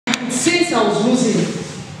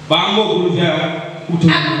I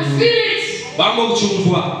could feel it.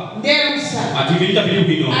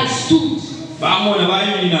 I stood.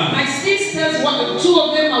 My sisters, two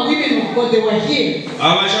of them are women of God, they were here.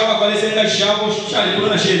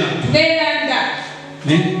 Veranda.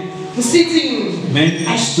 The sitting room.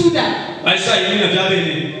 I stood up.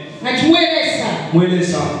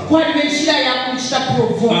 Mwelwa. Kwa nimeshia ya kuchita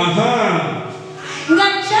provoke. Nga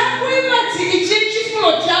chaku ibati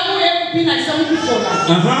ichichifulo chaku pina isamu kufola.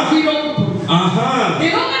 Kilo kupu.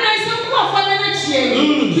 Nilonga na isamu kwa fana na Chienge.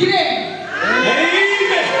 Kile.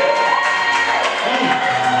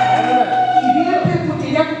 Iliyo pepo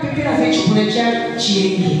tilia kupepera vechi kulecha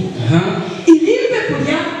Chienge. Iliyo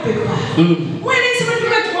pepo ya kupepa. Mwene isamu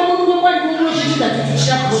kwa tuwa mungu kwa mungu shishida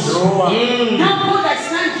tutushia provoke. Now God, I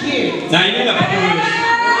stand here.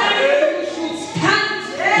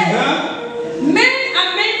 Men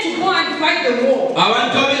are meant to go and fight the war.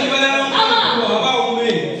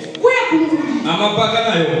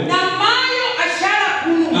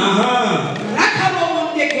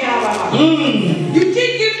 You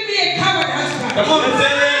did give me a covered husband.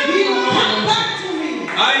 You come back to me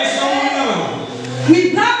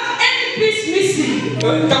without any piece missing.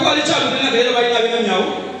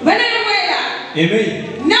 Amen.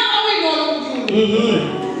 Now we know.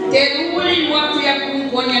 Then we want to have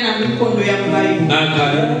one and a mikondo ya Bible.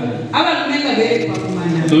 Aba lumeka bele kwa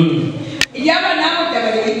kumana. Iyaba nabo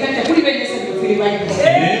tabalekata kuli benesa kufiri Bible.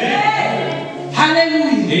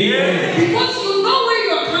 Hallelujah. Because you know where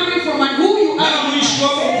you are coming from and who you are.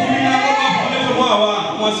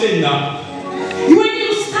 When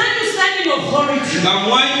you stand in authority.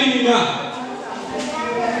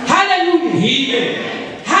 Hallelujah.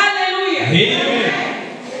 Hallelujah.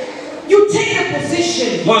 You take a position.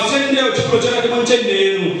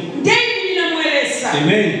 David na Mwelwa.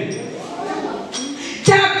 Amen.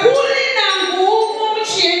 Chakuli na ngumu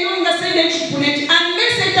mchieno ingasende chipuneti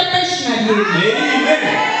unless intervention. Amen.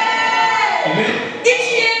 Amen.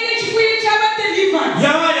 Ichienge chipuye chaba delivered.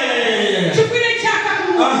 Chipuye chaka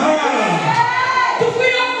kumu.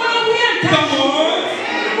 Tupuye kwa muyanta. Come on.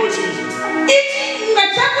 Ichi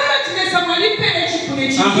ngachakula chinesa mwalipele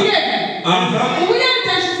chipuneti.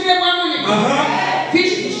 Muyanta chipuye mwana.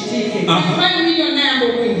 Fish chicken. 5 million naira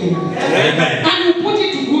winning. And you put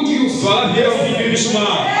it to good use.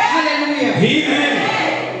 Hallelujah. Amen.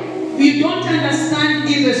 You don't understand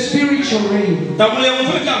in the spiritual realm.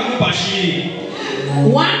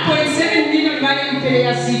 1.7 million value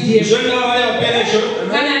player CDF.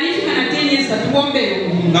 Kana nifi kana 10 years atuombe.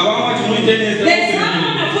 There's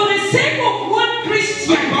someone for the sake of one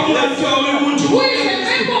Christian who is a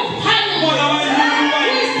member of parliament.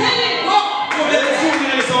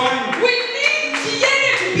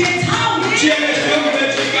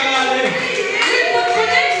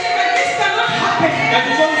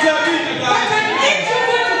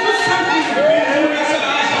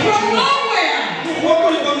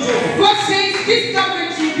 God says this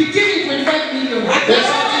government will be giving 25 million.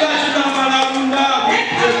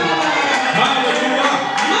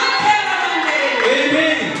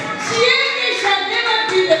 Amen. Chienge shall never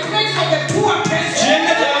be the place of the poor person. No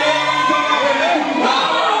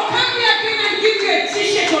one will come here again and give you a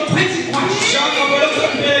t-shirt or 20 pounds.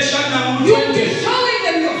 You will be showing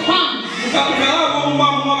them your farm.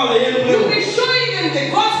 You will be showing them the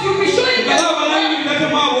gospel. You will be showing them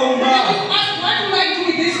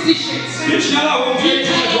t-shirts.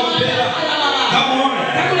 Come on.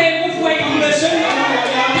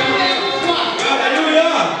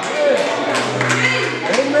 Hallelujah.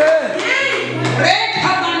 Amen.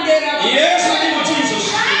 Yes, in the name of Jesus.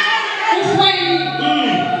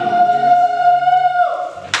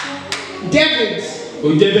 David.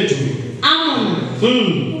 Ammon.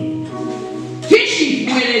 Fishing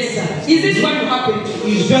Mwelwa. Is this what happened to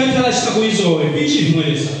you?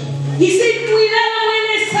 He said, oh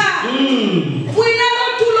yes.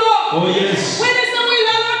 Oh yes.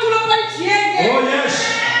 Oh yes.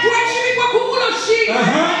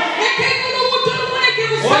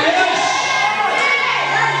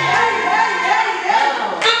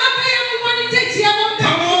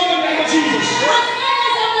 Come on, Jesus.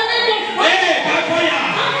 Hey,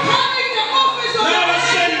 I'm coming the office of the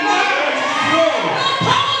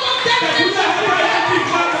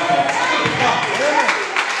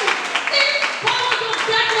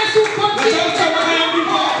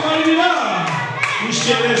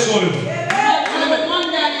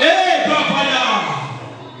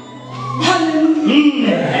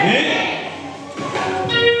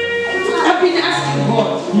I've been asking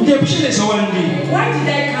God, why did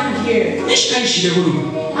I come here?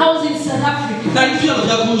 I was in South Africa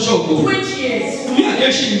 20 years.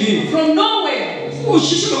 From nowhere.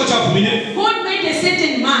 God made a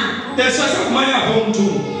certain man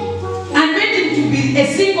and made him to be a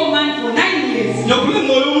single man for 9 years. And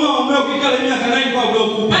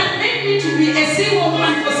made me to be a single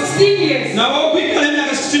man for 16 years.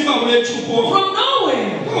 From nowhere,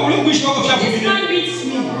 this man meets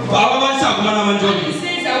me. And he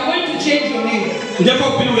says, I'm going to change your name.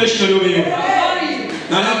 How are you?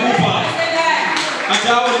 I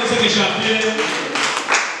said,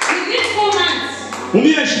 within 4 months,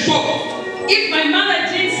 if my mother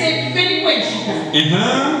Jane said,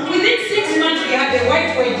 within 6 months we had a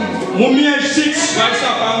white wedding.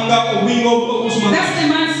 That's the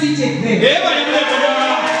man seated there.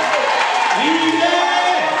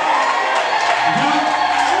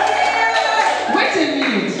 Wait a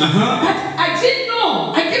minute. But I didn't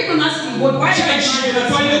know. I kept on asking God, why did I do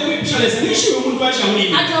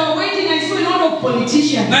at our wedding, I saw a lot of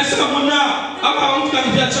politicians.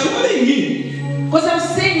 Because I was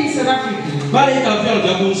staying in South Africa.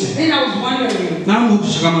 Then I was wondering,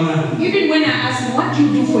 even when I asked him, what do you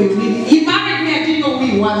do for your living? He married me, I didn't know who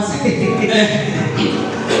he was.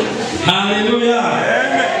 Hallelujah.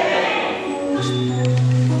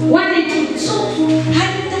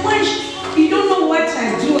 You don't know what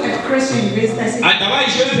I do at Christian University. I said,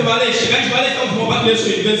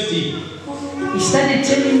 he started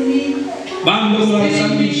telling me.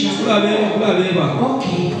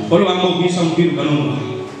 Okay.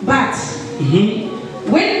 But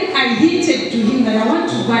when I hinted to him that I want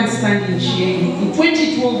to go and stand in Chienge, in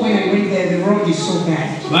 2012 when I went there, the road is so bad.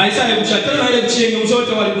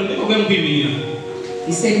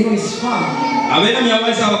 He said, no, it's far.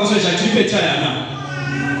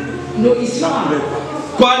 No, it's far.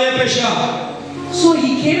 So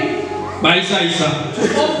he came to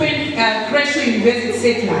open Christian University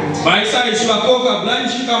satellite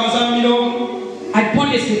at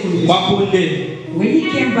Ponde Secondary. When he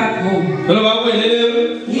came back home,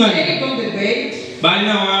 he laid on the bed. I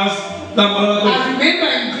remember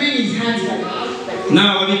him doing his hands like that.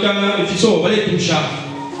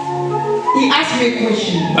 He asked me a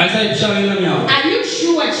question. Are you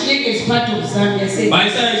sure Chienge is part of Zambia? I said,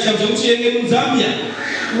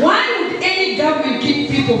 why would any government keep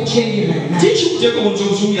people of Chienge like that?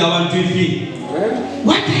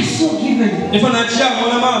 What I saw given.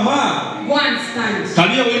 Go and stand.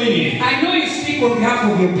 I know you speak on behalf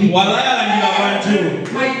of your people.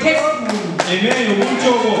 My testimony.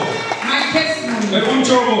 My testimony.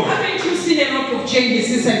 Haven't you seen a lot of changes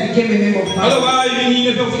since I became a member of Parliament?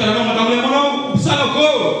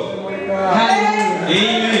 Hallelujah.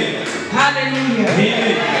 Amen. Hallelujah.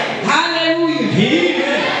 Amen. Hallelujah. Amen.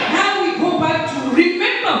 Now we go back to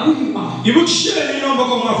remember who you are. I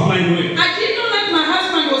didn't know that my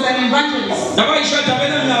husband was an evangelist.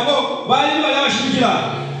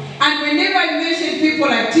 And whenever I mentioned people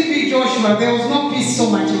like T.B. Joshua, there was no peace so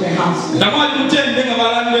much in the house.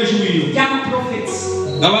 Young prophets.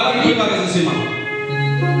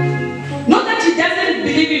 Not that he doesn't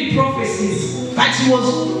believe in prophecies, but he was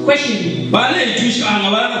questioning what I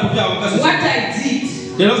did.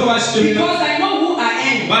 Because I know who I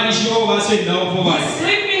am. He's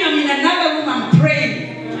sleeping, I'm in another room, I'm praying.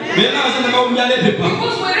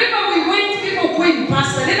 Because wherever we went, people going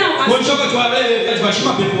pastor. Then I'll ask him,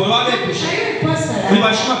 are you a pastor?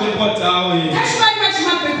 That's why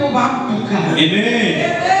people back. Amen.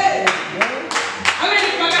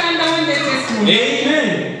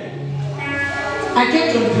 Amen. I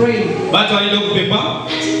kept on praying.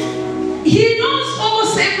 He knows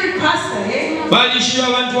almost every pastor. And I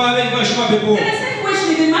said,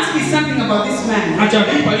 question, there must be something about this man. So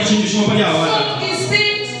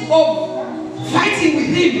instead of fighting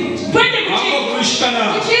with him,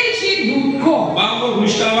 he would go.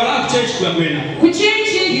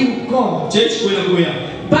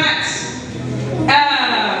 But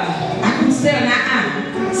I could say,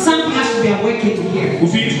 something has to be awakened here.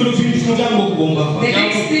 The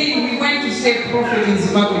next thing, we went to say prophet in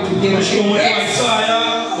Zimbabwe together.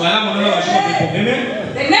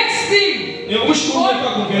 The next thing,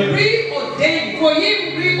 God reordained. For him,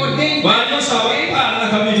 reordained.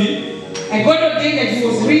 And God ordained that he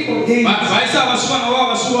was reordained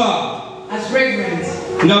as reverend.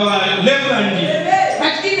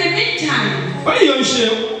 But in the meantime,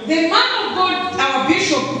 the man of God, our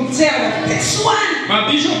bishop, could tell that this one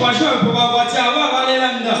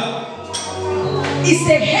is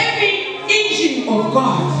the heavy engine of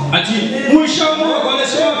God. Then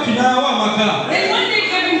when they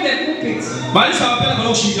gave him the pulpit, I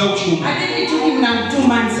think it took him now 2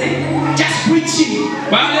 months, just preaching.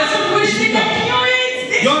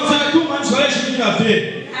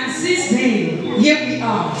 And and since then, here we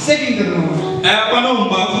are, serving the Lord.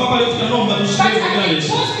 But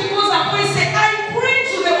most people are going to say, I pray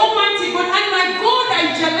to the Almighty God, and my God, I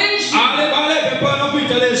challenge you.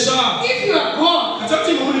 If you are God,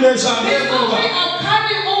 there's no way I'll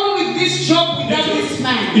carry on with this job without this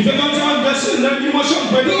man.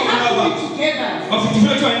 We have to be together.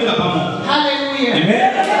 Hallelujah.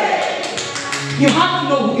 Amen. You have to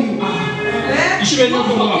know who you are. Don't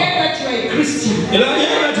forget that you are a Christian.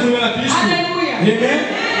 Hallelujah. Amen.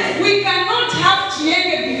 We cannot have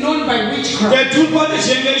Chienge be known by witchcraft.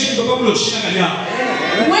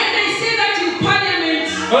 When they say that in parliament,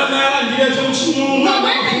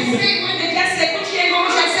 when they just say Chienge, we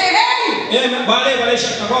shall say, hey!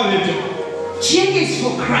 Chienge is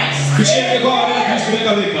for Christ.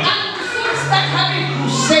 And we should start having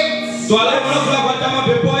crusades.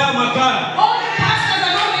 All the pastors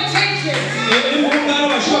and all the churches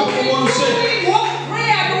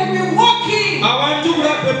will be walking,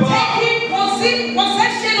 taking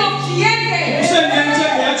possession of Chienge.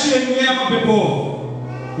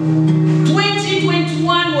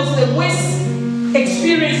 2021 was the worst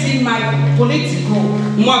experience in my political.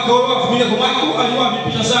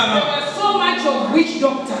 There was so much of witch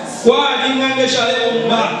doctors.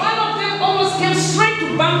 One of them almost came straight to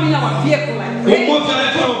bump in our vehicle like that.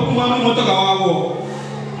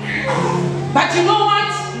 But you know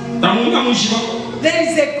what? There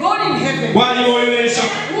is a God in heaven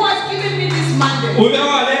who has given me this mandate.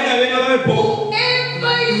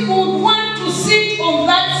 Whoever would want to sit on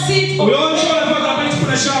that seat of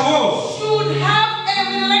should have a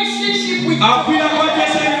relationship with God.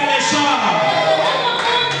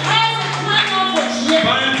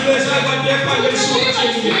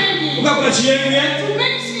 To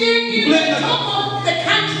make Chienge the top of the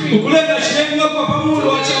country,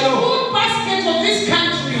 the food basket of this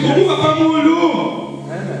country,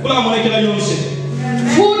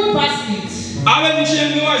 food basket.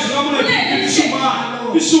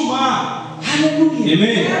 Hallelujah.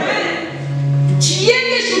 Amen. Chienge